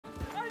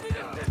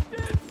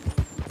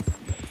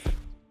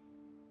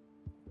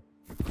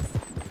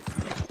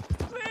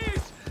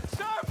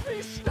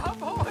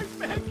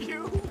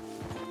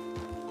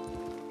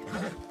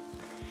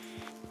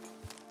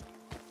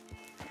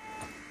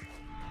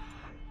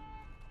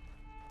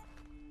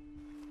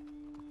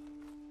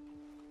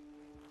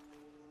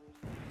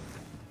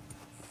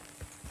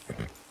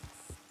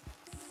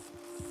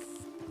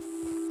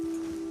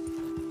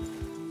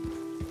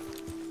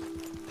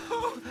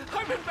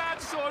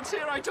sorts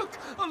here. I took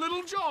a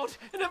little jaunt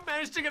and have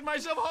managed to get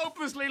myself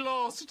hopelessly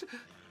lost.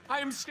 I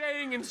am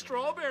staying in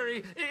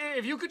Strawberry.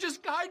 If you could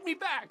just guide me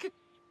back.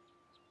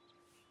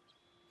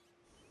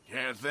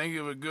 Can't think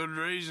of a good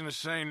reason to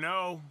say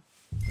no.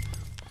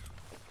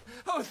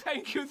 Oh,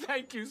 thank you,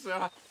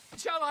 sir.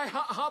 Shall I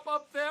hop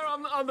up there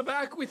on the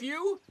back with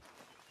you?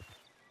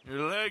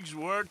 Your legs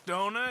work,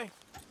 don't they?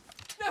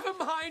 Never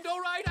mind,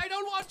 all right? I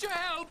don't want your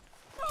help.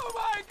 Oh,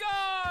 my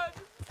God!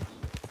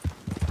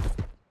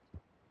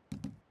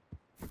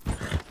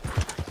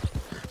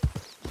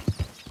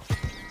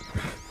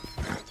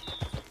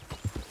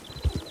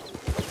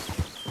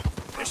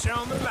 Fish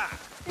on the line.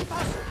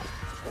 Impossible.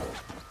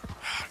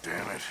 Oh,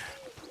 damn it.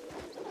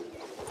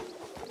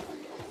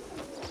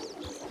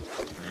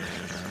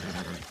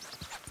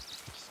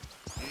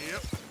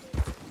 Yep.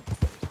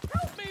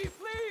 Help me,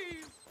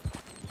 please!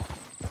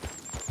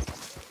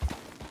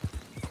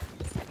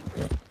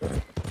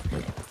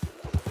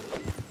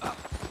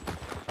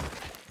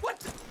 What?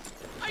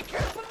 I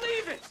can't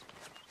believe it!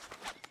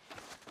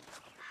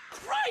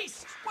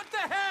 Christ! What the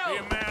hell? Be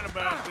a man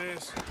about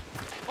this.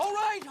 All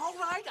right.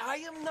 I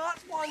am not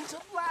one to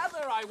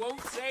blather. I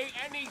won't say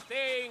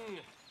anything.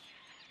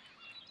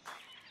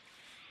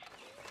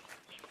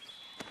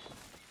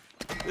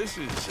 This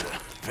is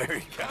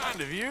very kind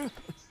of you.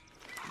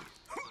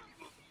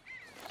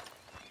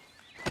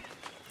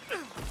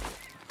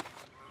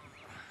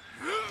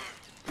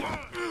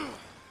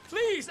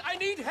 Please, I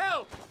need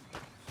help.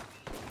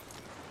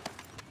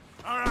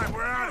 All right,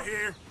 we're out of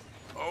here.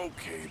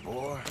 Okay,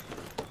 boy.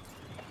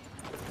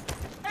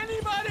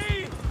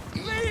 Anybody!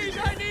 Please,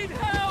 I need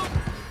help!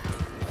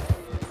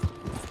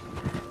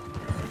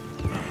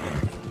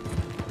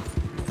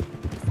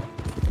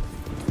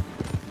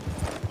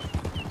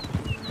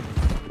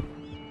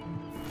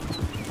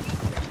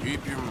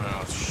 Keep your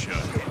mouth shut.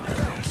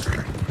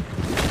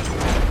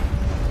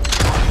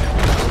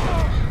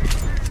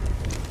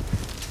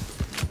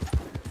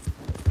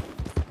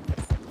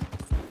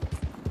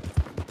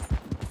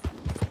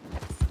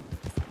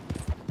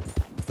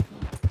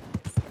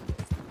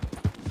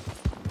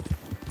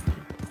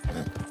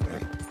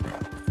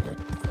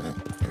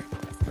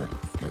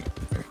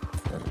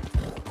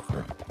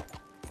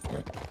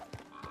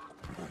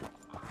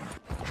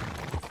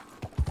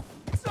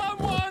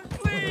 Someone,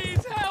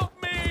 please help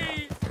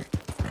me!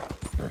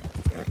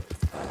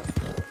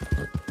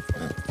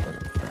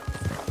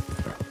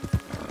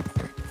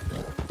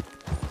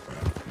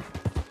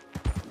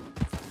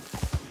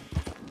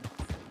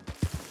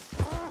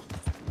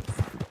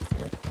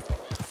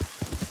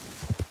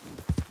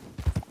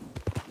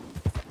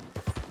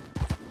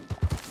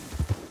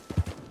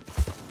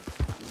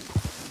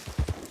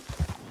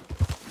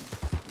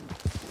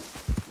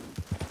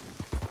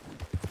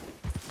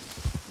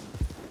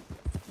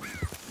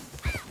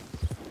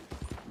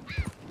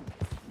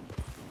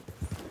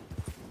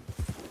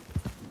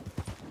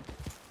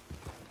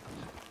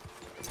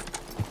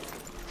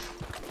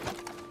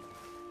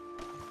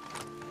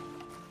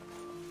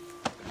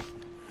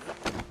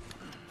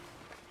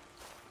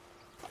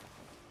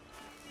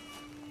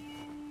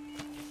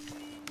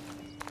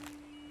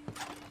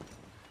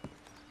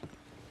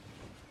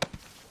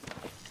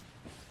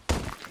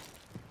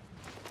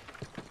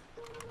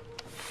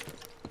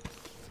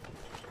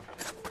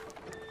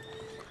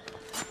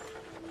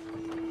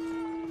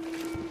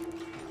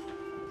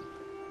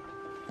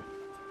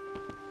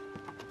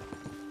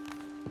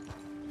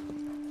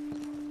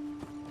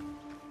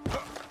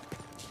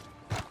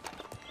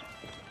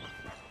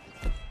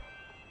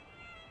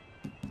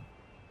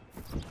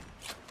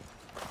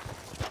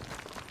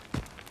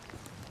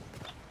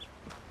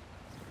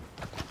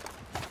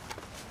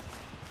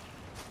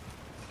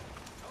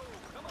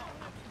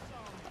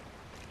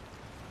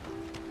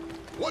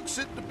 What's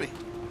it to be?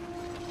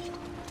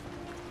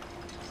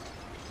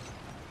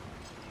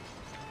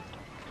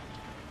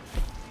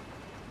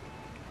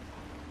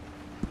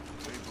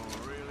 People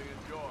really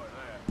enjoy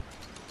that.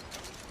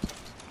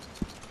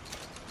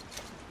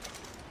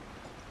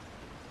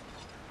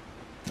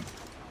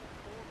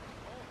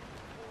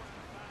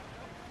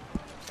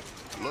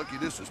 Lucky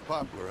this is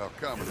popular, how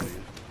common it is.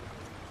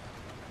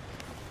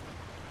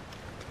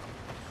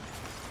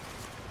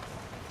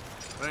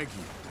 Thank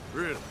you.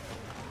 Really.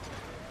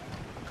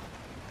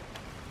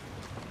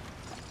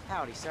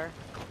 Howdy, sir.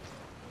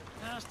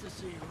 Nice to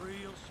see you,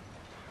 Reels.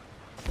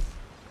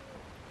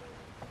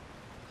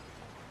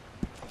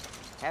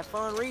 Have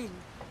fun reading.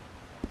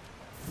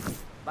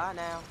 Bye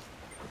now.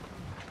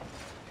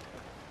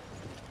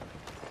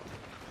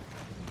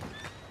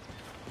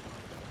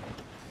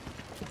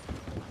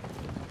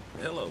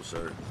 Hello,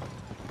 sir.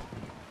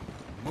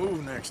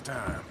 Move next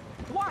time.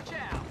 Watch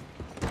out!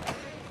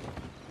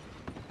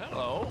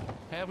 Hello.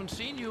 Haven't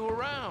seen you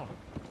around.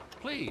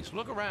 Please,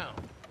 look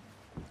around.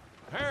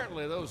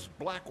 Apparently, those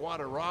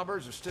Blackwater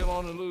robbers are still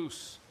on the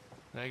loose.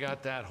 They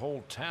got that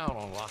whole town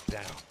on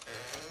lockdown.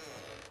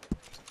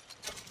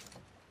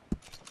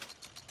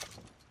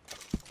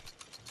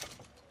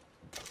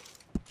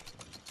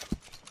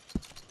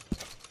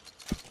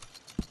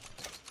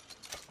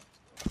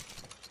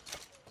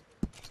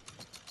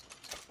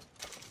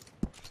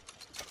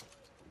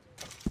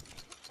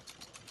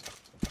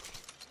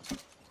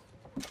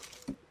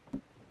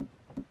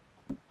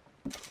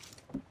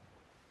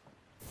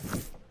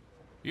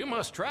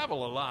 must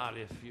travel a lot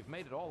if you've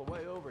made it all the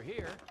way over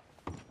here.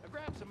 Now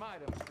grab some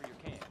items for your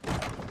camp.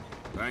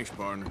 Thanks,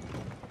 partner.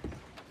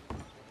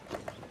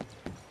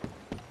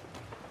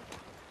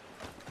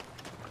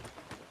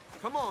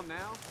 Come on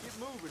now, get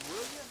moving,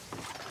 will you?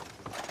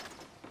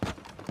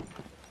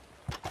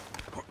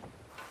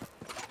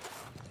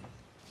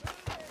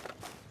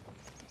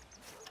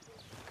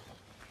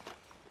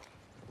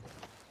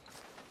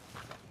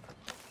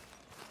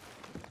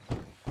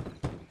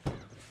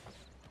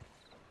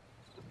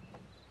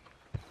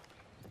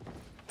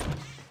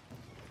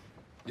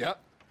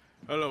 Yep.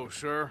 Hello,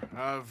 sir.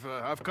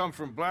 I've come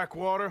from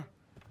Blackwater.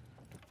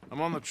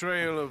 I'm on the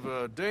trail of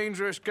a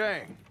dangerous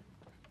gang.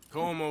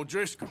 Colm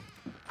O'Driscoll.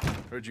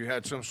 Heard you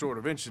had some sort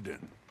of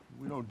incident.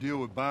 We don't deal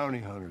with bounty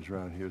hunters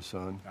around here,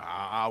 son.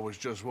 I was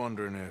just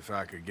wondering if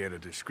I could get a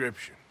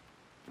description.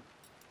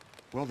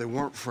 Well, they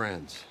weren't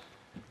friends.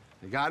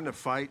 They got in a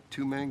fight,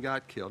 2 men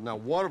got killed. Now,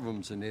 one of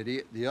them's an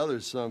idiot, the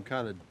other's some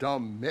kind of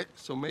dumb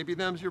mix, so maybe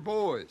them's your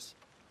boys.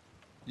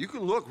 You can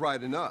look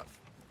right enough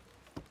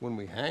when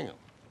we hang them.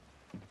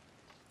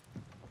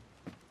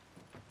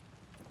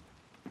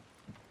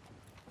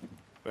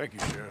 Thank you,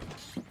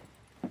 Sheriff.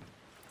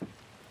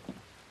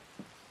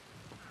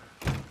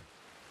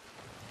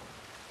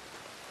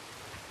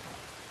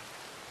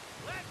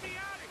 Let me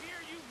out of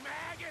here, you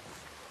maggots!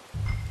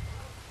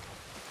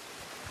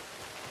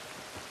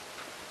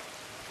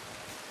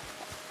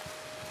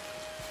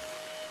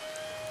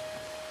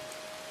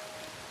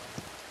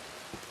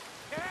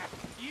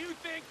 You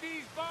think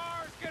these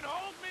bars can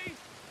hold me?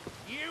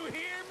 You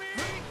hear me?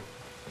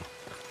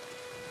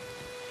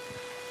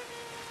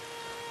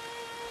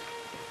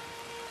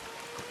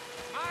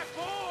 My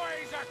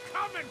boys are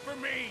coming for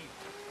me!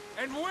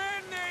 And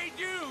when they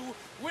do,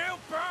 we'll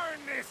burn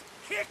this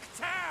hick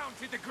town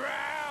to the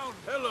ground!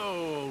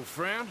 Hello, old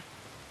friend.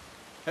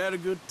 Had a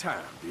good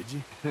time, did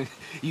you?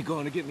 You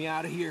going to get me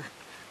out of here?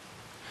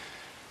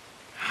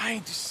 I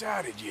ain't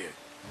decided yet.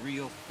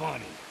 Real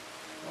funny.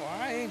 Oh,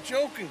 I ain't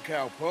joking,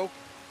 cowpoke.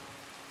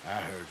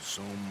 I heard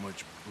so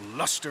much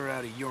bluster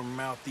out of your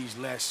mouth these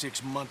last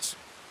 6 months.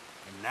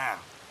 And now,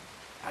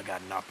 I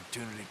got an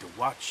opportunity to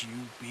watch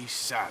you be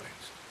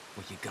silenced.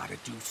 Well, you gotta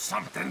do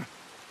something.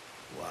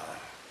 Why?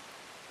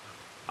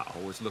 I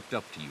always looked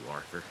up to you,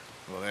 Arthur.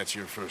 Well, that's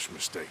your first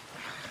mistake.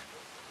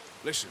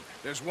 Listen,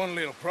 there's one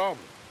little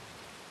problem.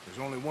 There's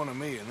only one of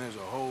me, and there's a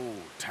whole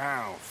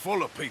town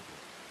full of people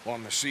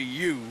wanting to see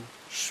you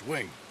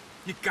swing.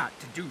 You got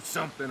to do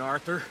something,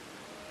 Arthur.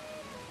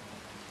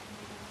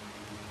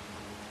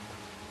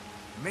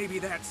 Maybe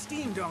that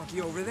steam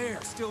donkey over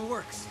there still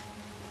works.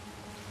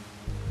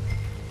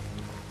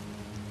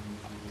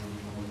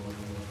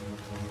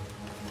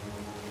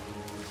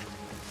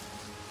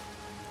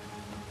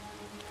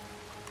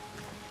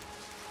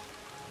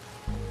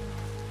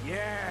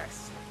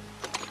 Yes.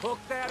 Hook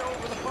that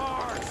over the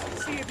bars.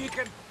 See if you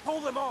can pull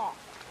them off.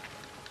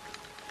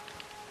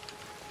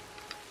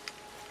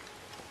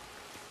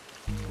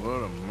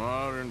 What a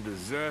modern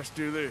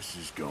disaster this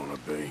is gonna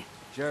be.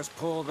 Just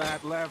pull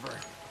that lever.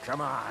 Come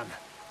on.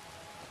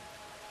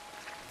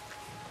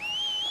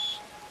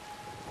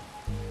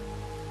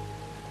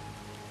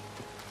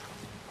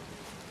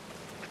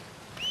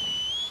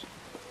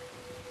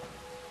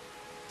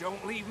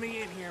 Don't leave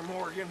me in here,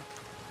 Morgan.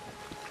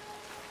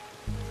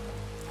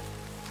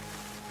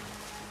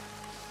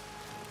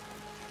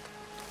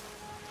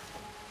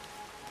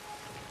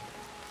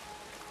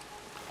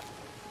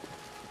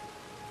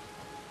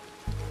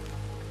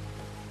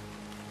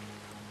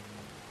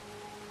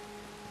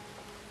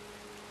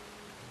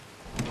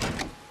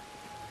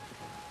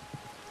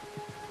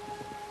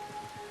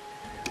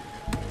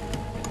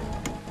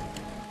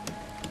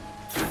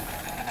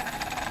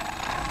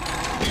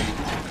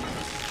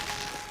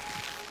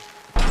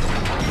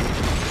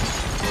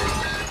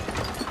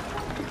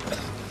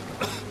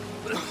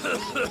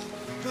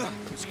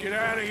 Let's get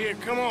out of here,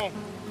 come on.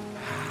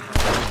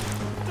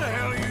 What the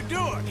hell are you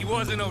doing? He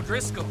wasn't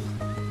O'Driscoll.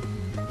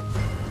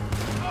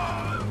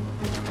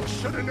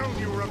 Should have known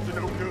you were up to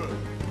no good.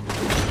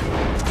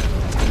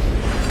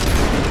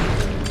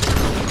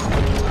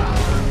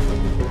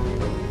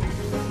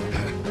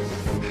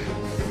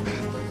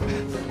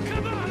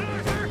 Come on,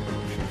 Arthur!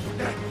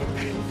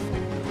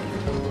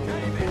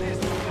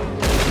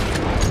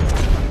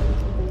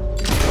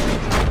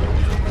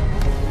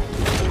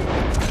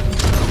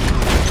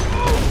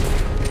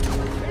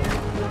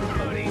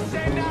 Somebody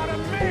send out a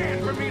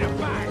man for me to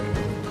fight!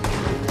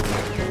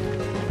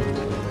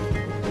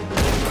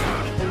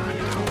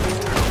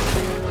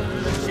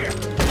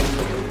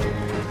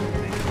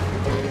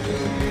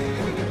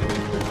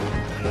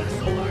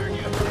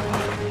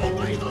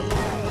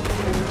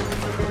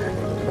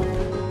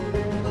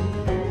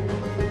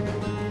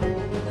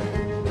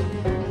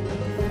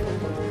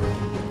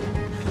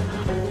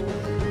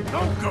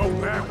 Don't go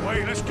that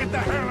way, let's get the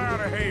hell out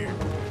of here.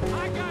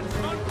 I got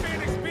some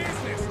unfinished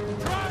business.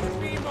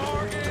 Trust me,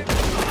 Morgan.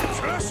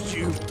 Trust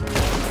you?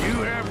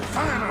 You have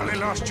finally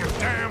lost your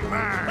damn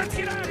mind. Let's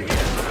get out of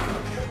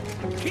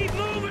here. Keep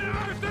moving,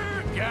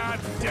 Arthur.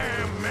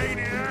 Goddamn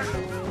maniac!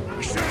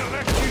 should have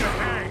left you to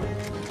hang.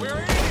 We're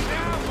in it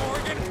now,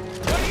 Morgan.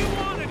 What do you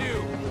want to do?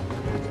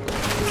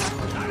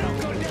 I don't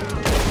go down.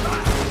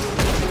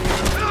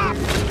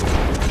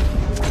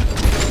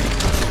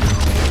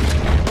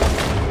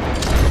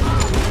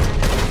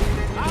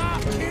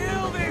 I'll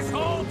kill this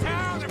whole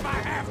town if I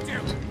have to.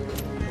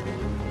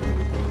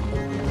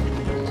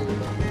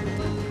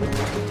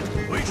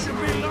 We should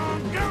be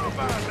long gone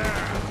by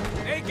now.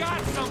 They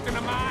got something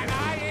of mine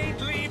I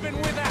ain't leaving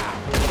without.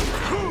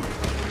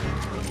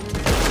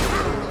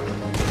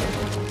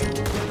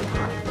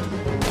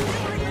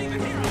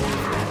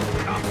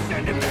 I'm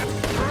sending them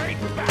straight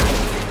back.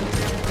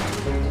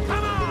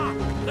 Come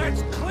on,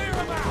 let's clear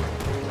them out.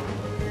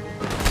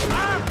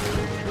 Ah,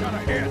 you got a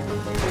hit.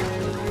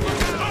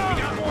 Look out,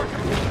 we got more.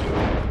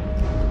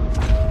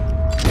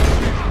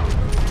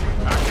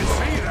 I can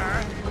see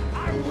that. I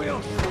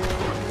will.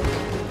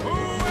 Who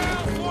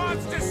else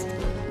wants to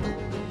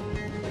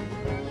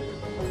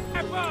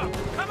step up?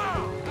 Come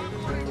on.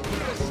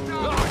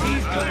 Oh,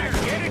 he's gonna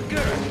get it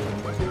good.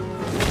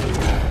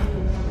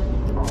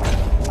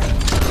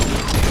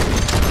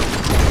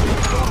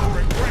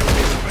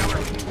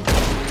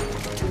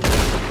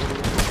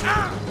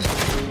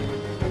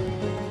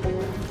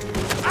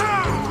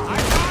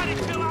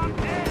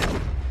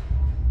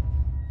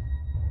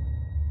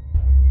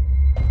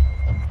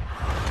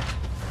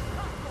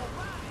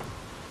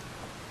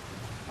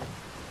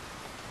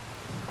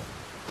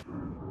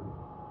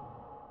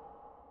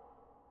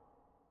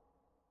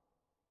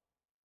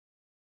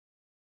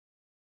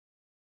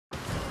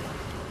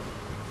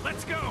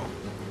 Let's go!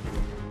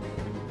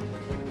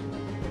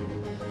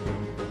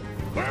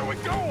 Where are we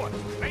going?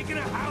 Making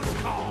a house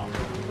call.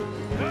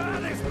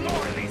 There's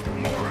more of these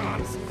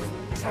morons.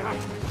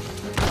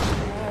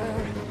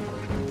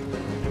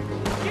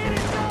 Get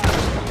it done!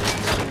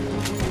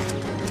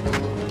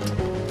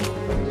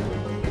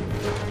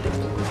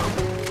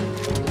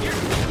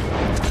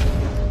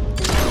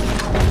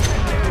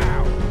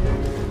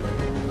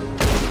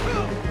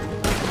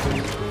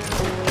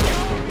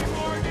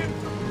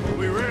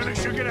 We really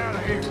should get out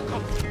of here.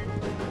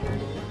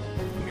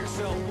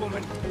 Yourself,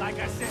 woman. Like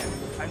I said,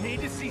 I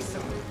need to see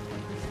some.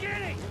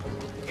 Skinny!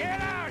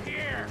 Get out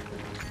here!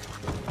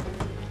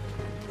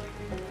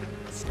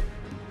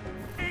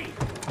 Hey!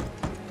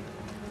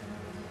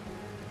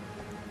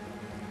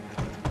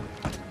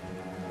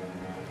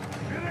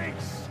 It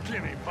ain't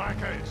Skinny,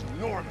 Micah. It's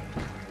Norman.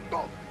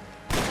 Oh.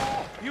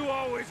 You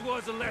always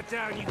was a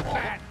letdown, you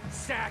fat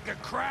sack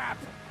of crap.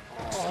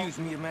 Excuse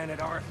me a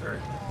minute, Arthur.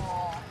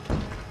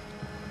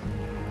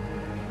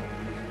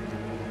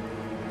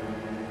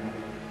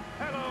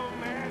 Hello,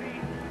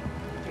 Maddie.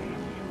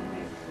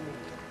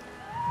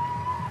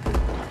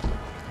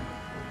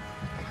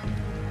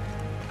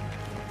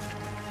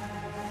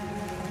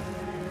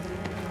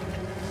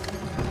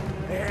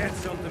 They had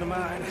something of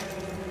mine.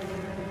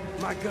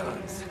 My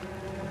guns.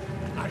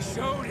 I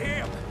showed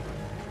him,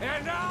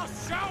 and I'll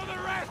show the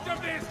rest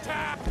of this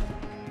tap.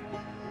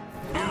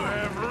 You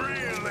have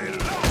really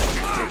lost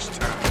it this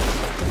time.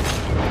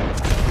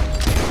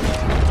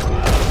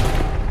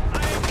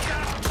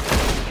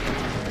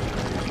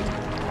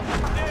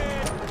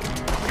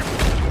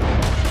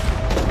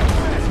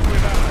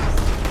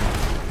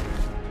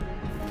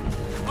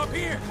 Up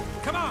here!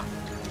 Come on!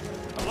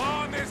 The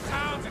law in this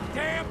town's a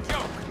damn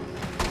joke!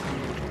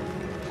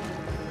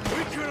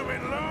 We could have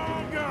been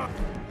long gone!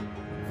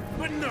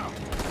 But no!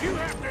 You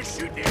have to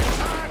shoot the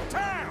entire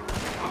town!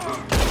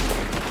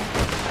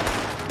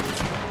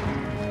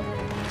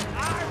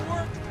 I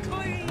work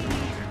clean!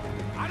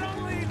 I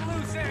don't leave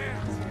loose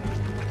ends!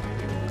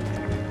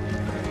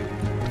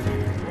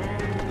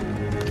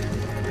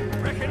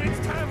 Reckon it's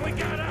time we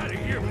got out of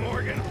here,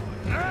 Morgan.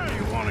 Now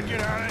you want to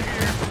get out of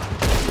here?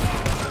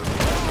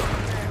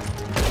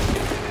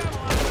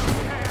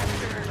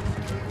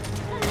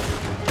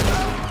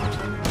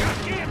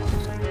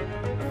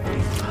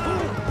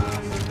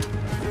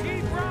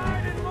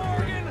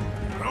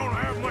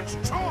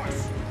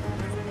 Choice!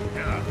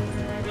 Yeah.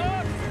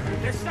 Look!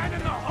 They're sending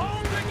the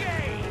whole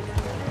brigade!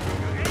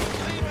 You ain't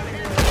leaving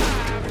here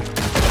alive!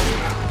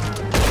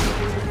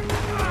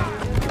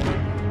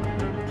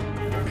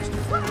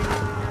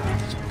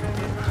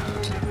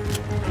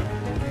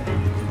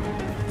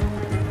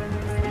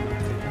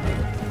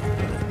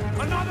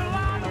 Another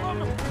lot of them!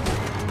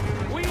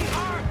 We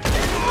are in the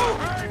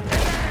herd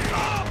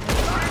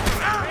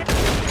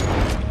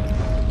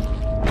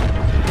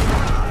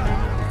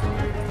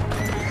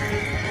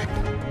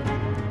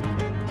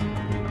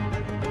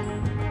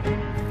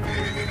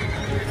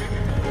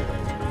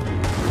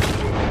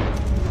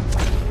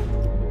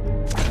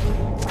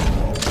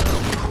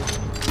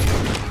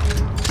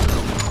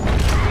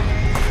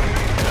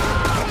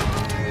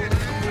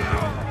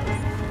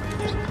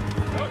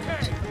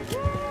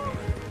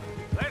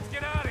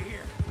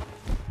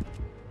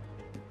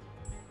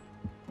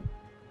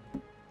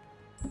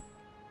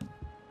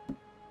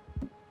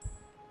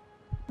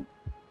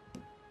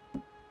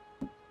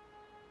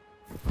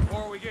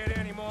before we get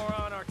any more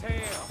on our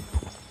tail.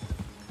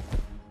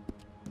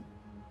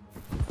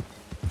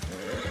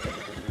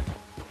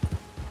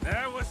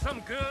 Now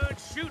Good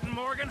shooting,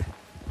 Morgan.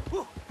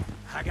 Whew.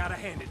 I gotta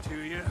hand it to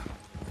you.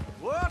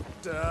 What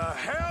the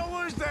hell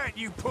was that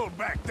you pulled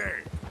back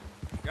there?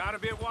 Got a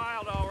bit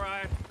wild, all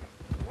right.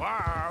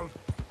 Wild?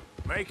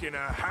 Making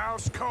a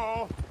house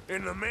call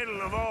in the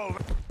middle of all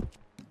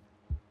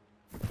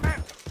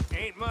that?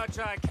 Ain't much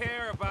I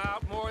care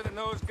about more than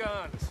those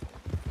guns.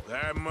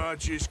 That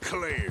much is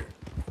clear.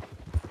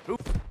 Who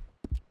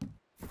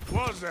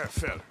was that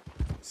fella?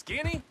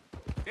 Skinny?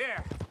 Yeah,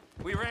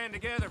 we ran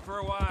together for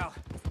a while.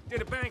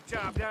 Did a bank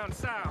job down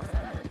south.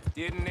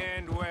 Didn't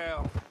end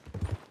well.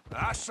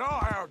 I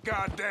saw how it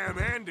goddamn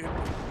ended.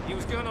 He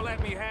was gonna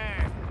let me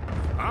hang.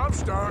 I'm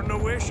starting to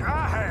wish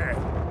I had.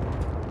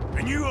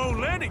 And you owe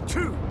Lenny,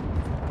 too.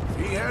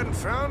 If he hadn't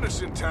found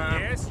us in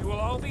time... Yes, you will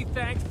all be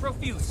thanked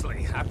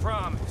profusely, I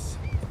promise.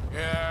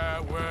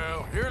 Yeah,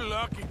 well, you're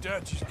lucky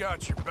Dutch has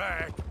got your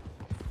back.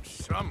 For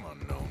some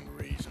unknown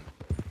reason.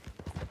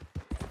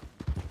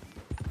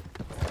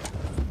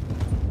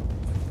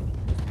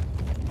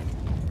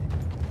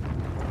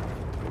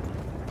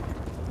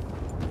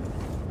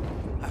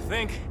 I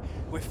think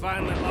we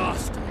finally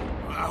lost him.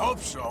 I hope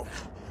so.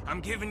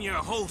 I'm giving you a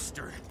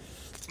holster.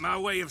 My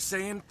way of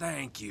saying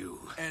thank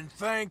you. And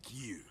thank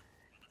you.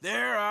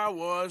 There I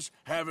was,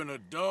 having a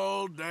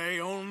dull day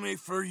only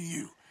for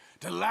you.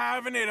 To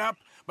liven it up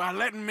by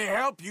letting me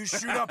help you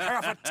shoot up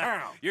half a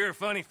town. You're a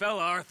funny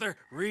fella, Arthur.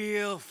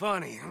 Real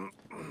funny.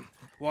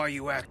 Why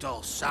you act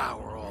all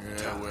sour all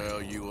the time?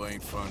 Well, you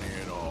ain't funny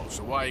at all.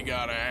 So why you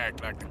gotta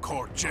act like the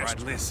court jester?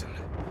 All right, listen.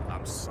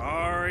 I'm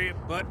sorry,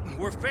 but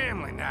we're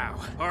family now.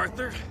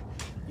 Arthur,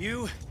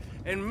 you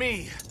and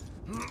me.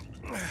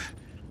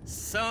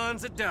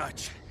 Sons of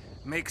Dutch.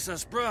 Makes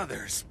us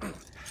brothers.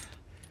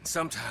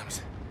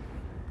 Sometimes,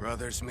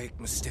 brothers make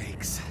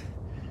mistakes.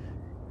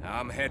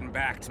 I'm heading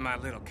back to my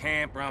little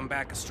camp around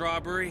back of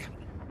Strawberry.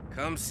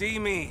 Come see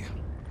me.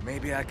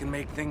 Maybe I can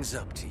make things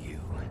up to you.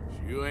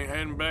 You ain't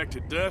heading back to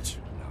Dutch?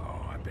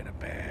 No, I've been a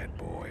bad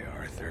boy,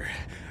 Arthur.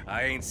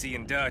 I ain't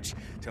seeing Dutch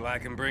till I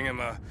can bring him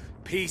a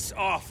peace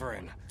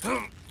offering.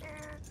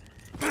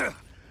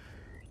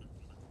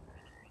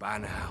 Bye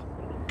now.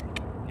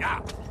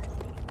 Yeah.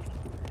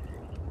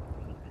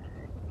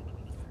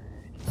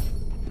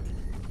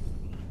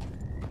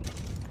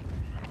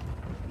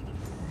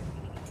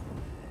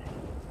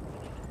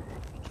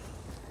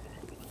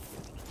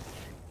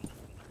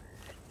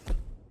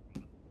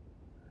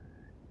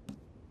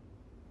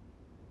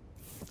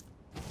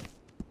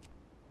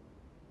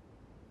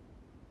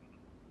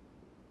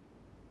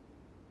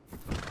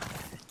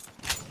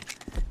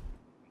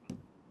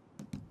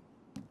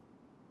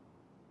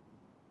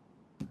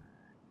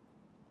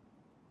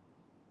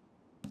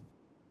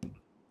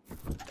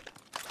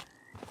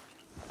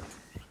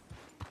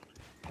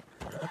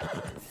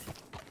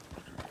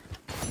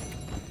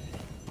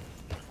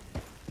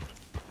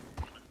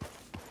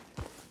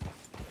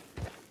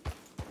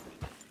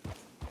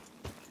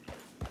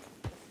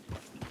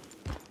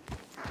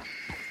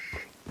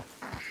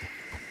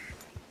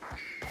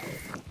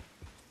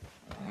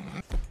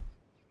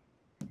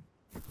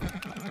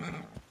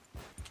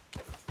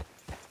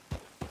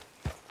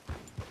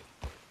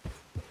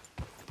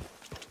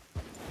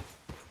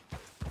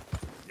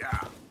 Yeah.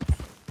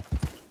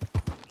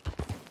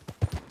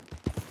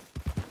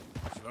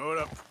 Slow it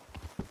up.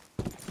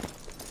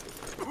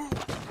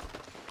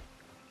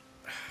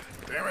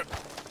 Damn it.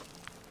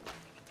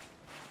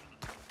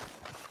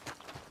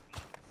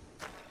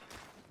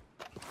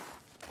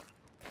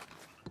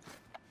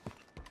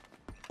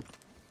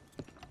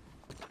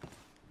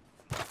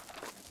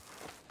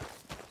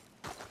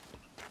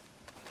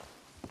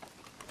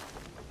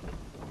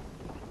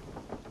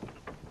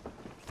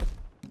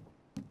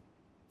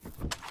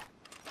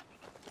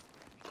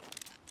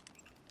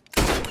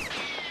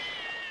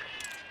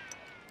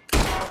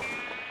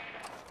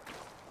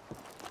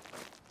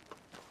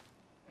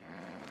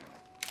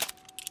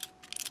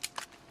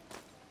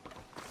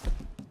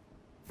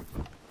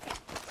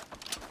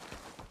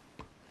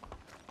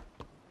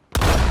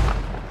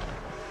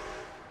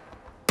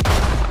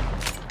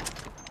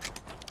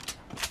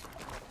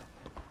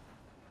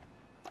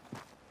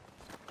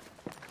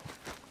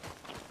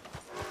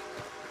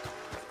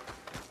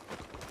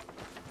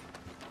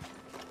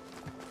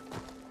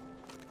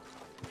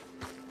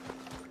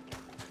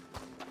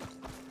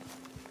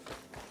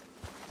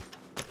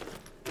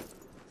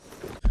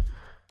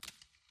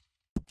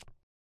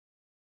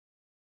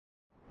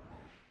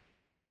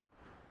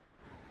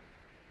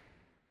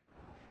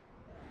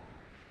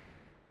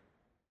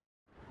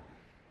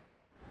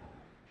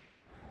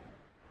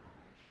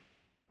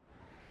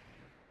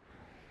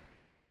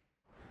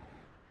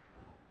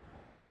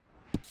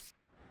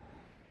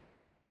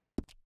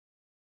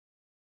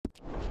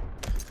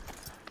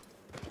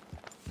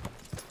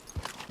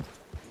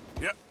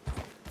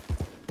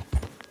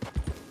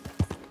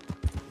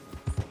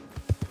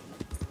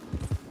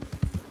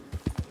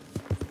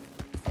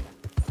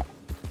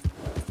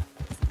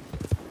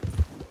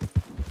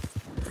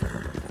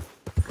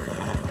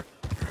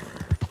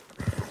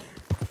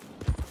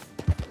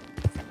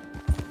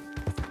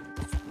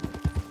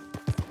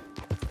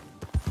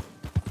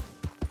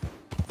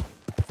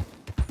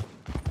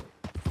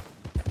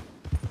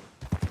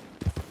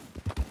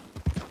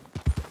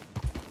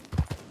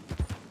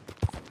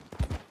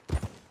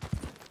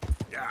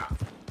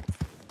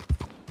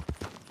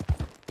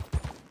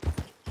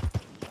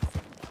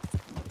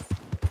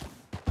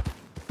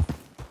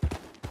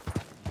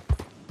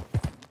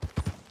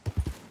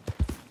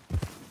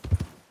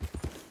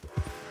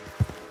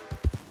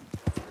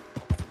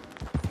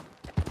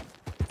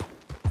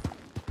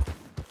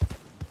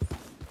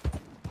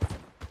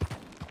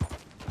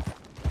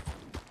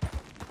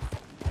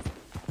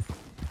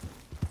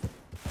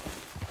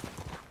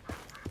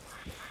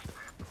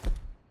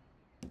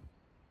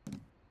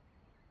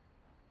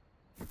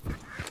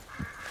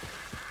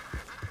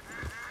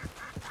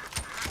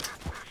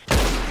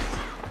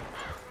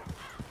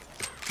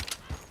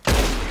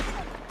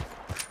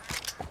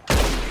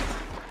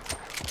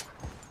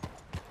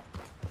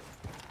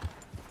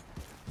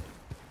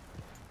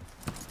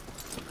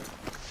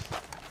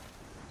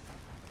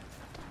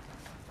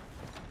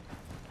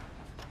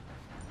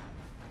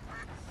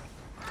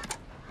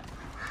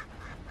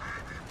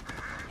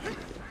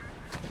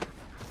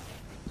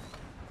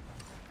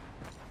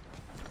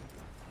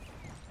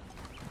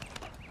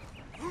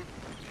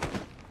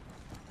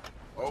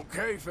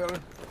 Okay, fella.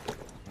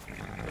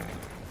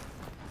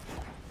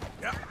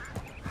 Yeah.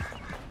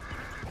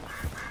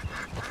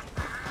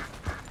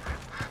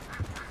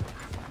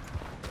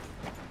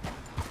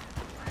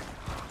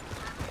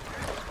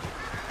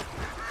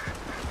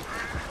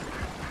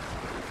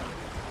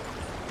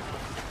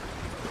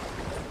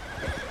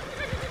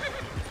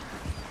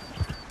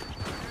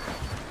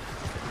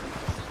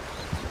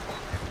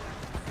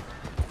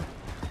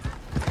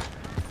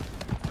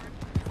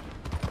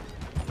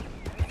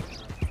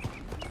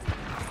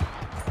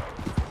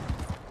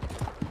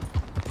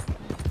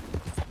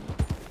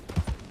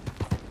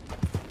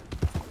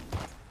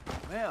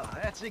 Well,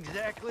 that's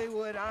exactly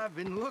what I've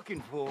been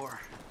looking for.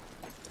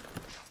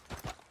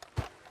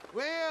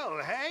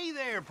 Well, hey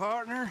there,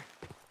 partner.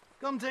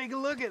 Come take a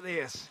look at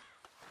this.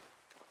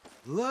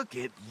 Look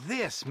at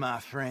this, my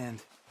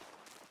friend.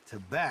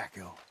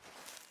 Tobacco.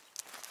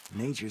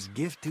 Nature's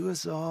gift to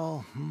us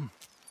all.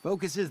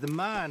 Focuses the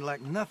mind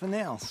like nothing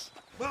else.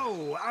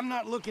 Whoa, I'm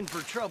not looking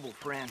for trouble,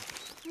 friend.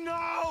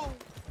 No!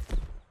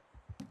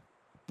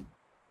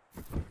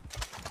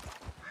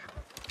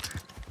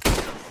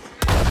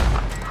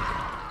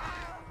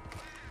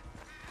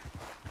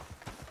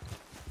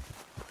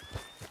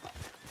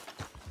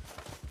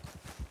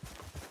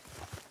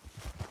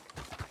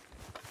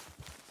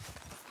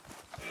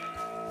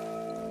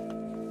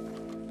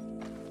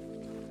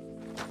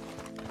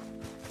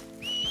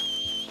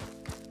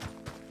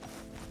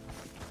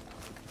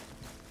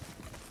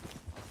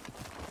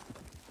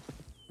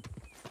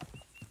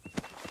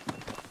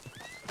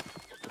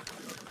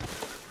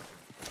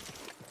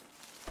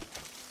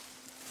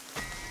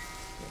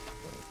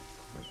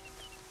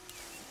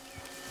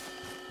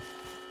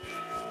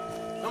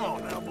 Come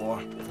on now,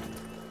 boy.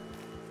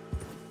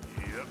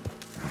 Yep.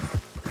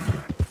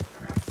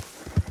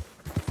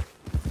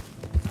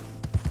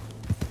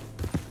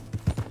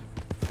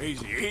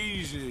 Easy,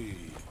 easy.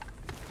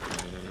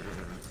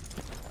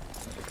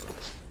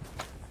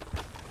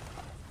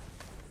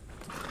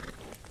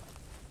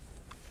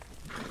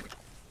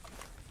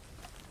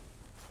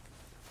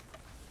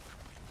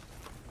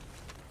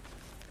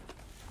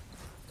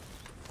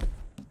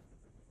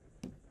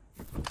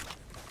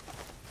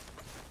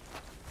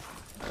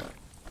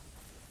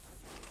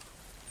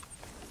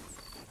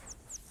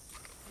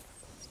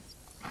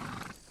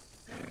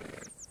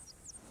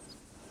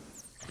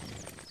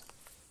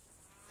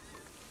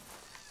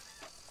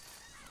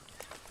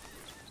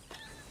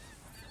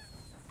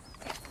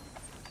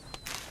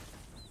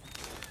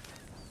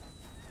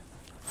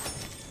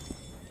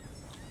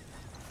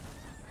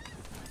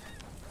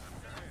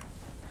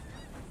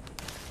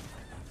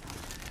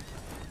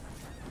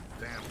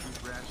 Damn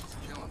toothbrush is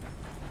killing me.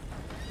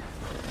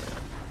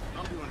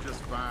 I'm doing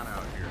just fine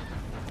out here.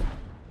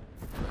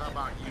 So how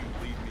about you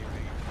leave me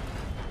be?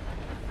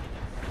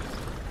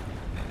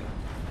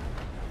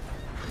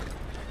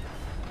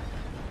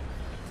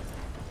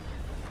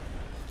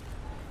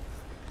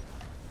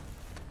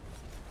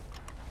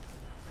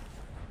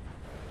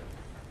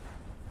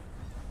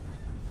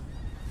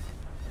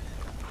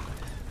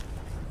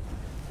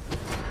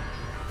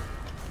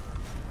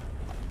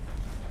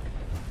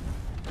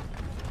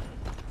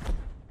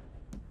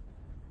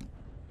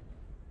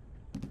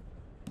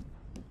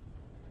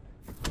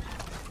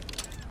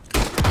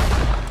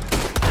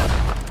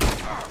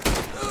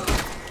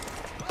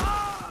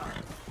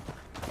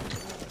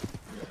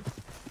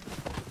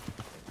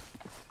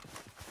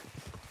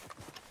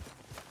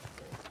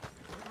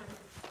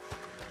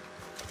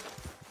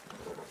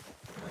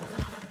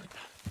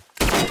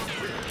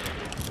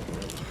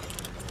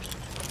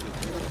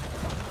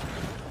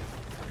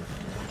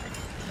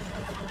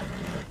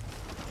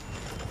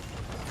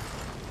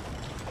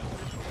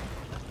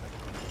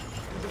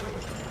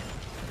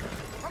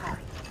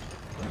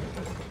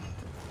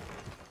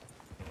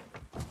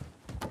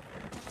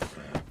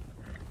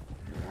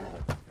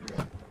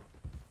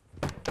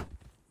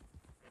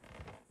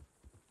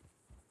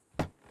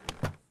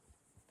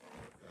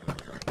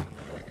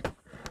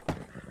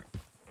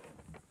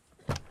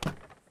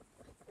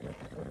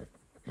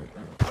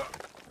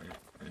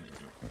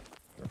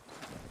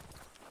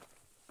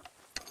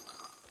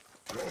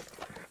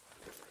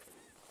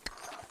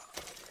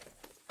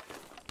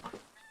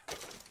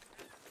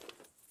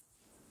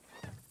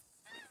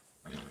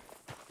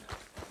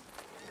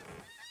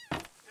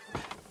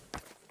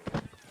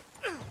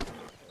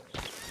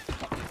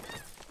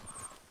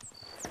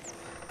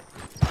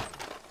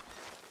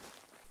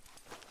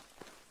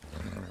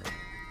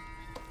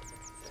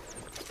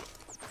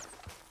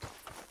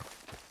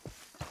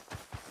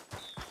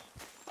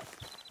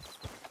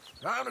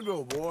 Time to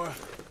go, boy.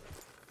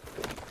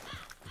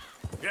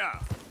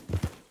 Yeah.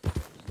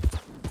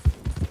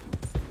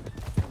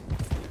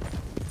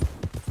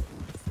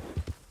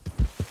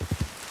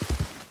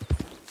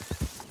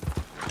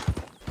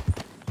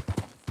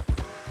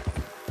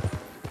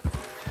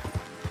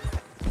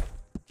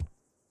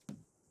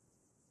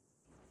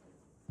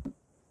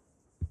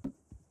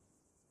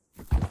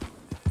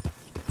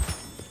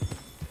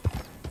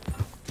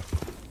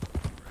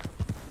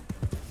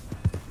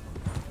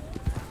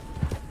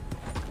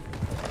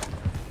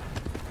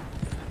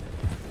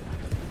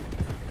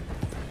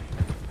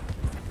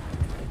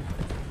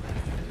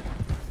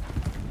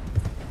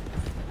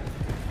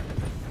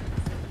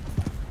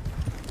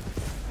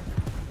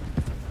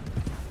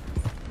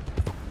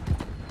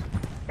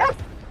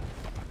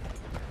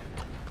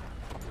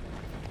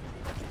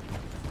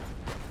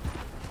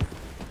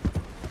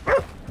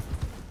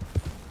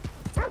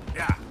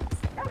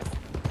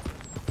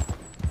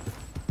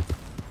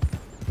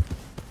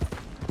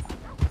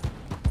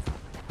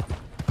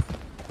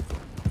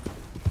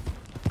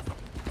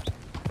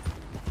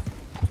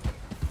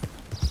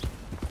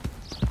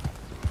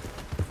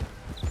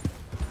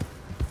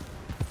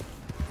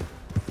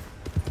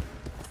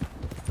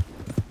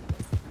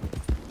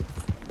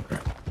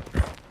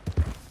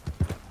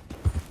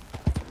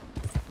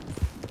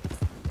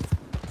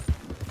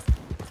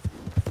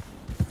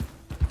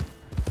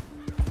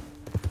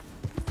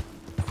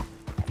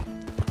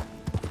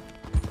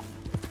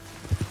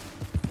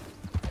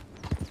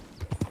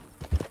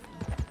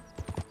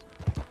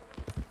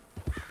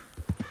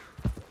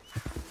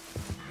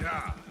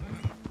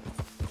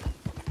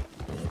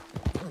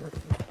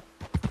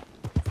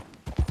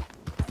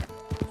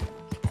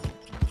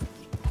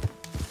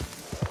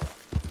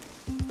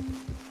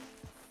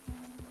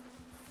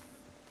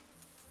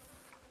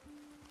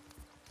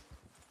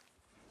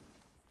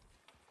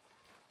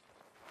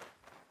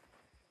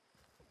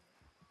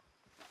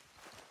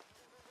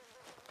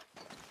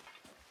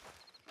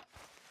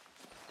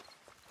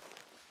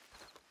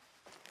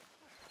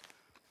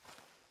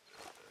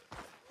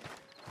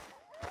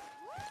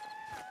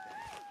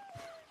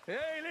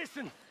 Hey,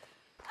 listen.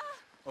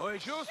 I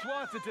just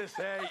wanted to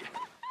say,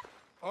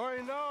 I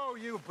know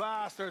you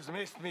bastards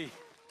missed me.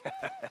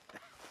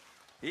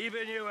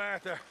 Even you,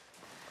 Arthur.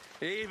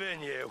 Even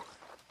you.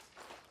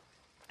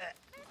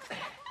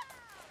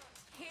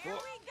 Here we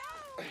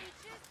go! Reach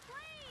is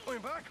clean!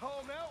 I'm back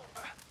home now.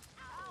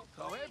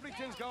 So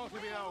everything's going to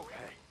be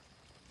okay.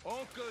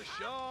 Uncle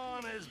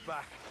Sean is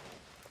back.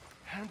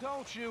 And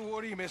don't you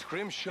worry, Miss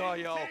Grimshaw,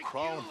 you old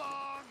crone.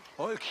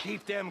 I'll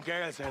keep them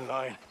girls in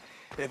line.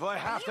 If I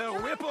have to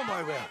whip them,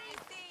 I will.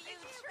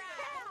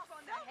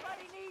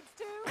 Somebody needs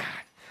to.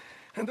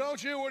 And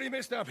don't you worry,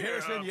 Mr.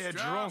 Pearson, you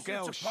drunk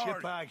old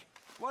shitbag.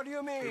 What do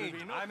you mean?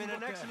 I'm in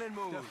an excellent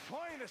mood. The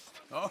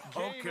finest. Oh,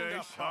 game in okay,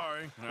 the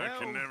sorry. I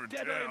can never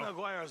Deadeye tell.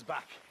 McGuire's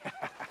back.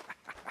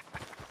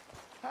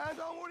 And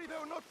don't worry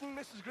about nothing,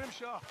 Mrs.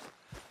 Grimshaw.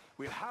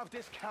 We'll have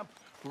this camp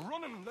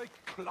running like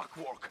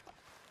clockwork.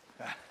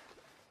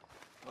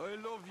 I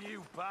love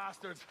you,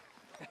 bastards.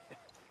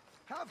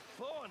 Have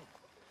fun.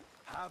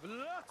 Have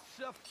lots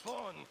of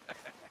fun.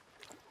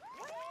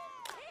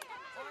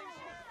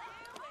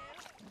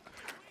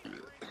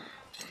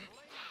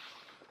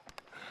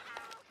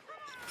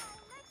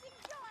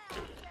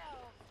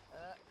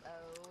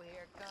 Uh-oh,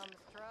 here comes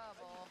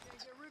trouble. Can't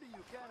get rid of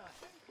you, can I?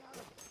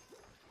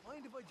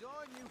 Mind if I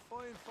join you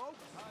fine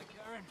folks? Hi,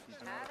 Karen.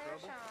 Hi there,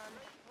 Sean.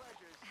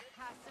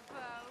 I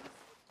suppose.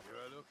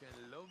 You're looking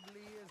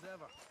lovely as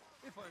ever,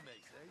 if I may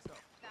say so.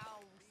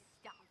 Oh,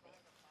 stop it.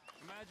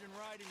 Imagine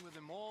riding with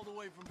him all the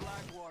way from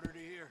Blackwater to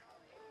here.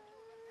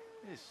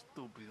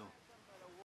 Estúpido.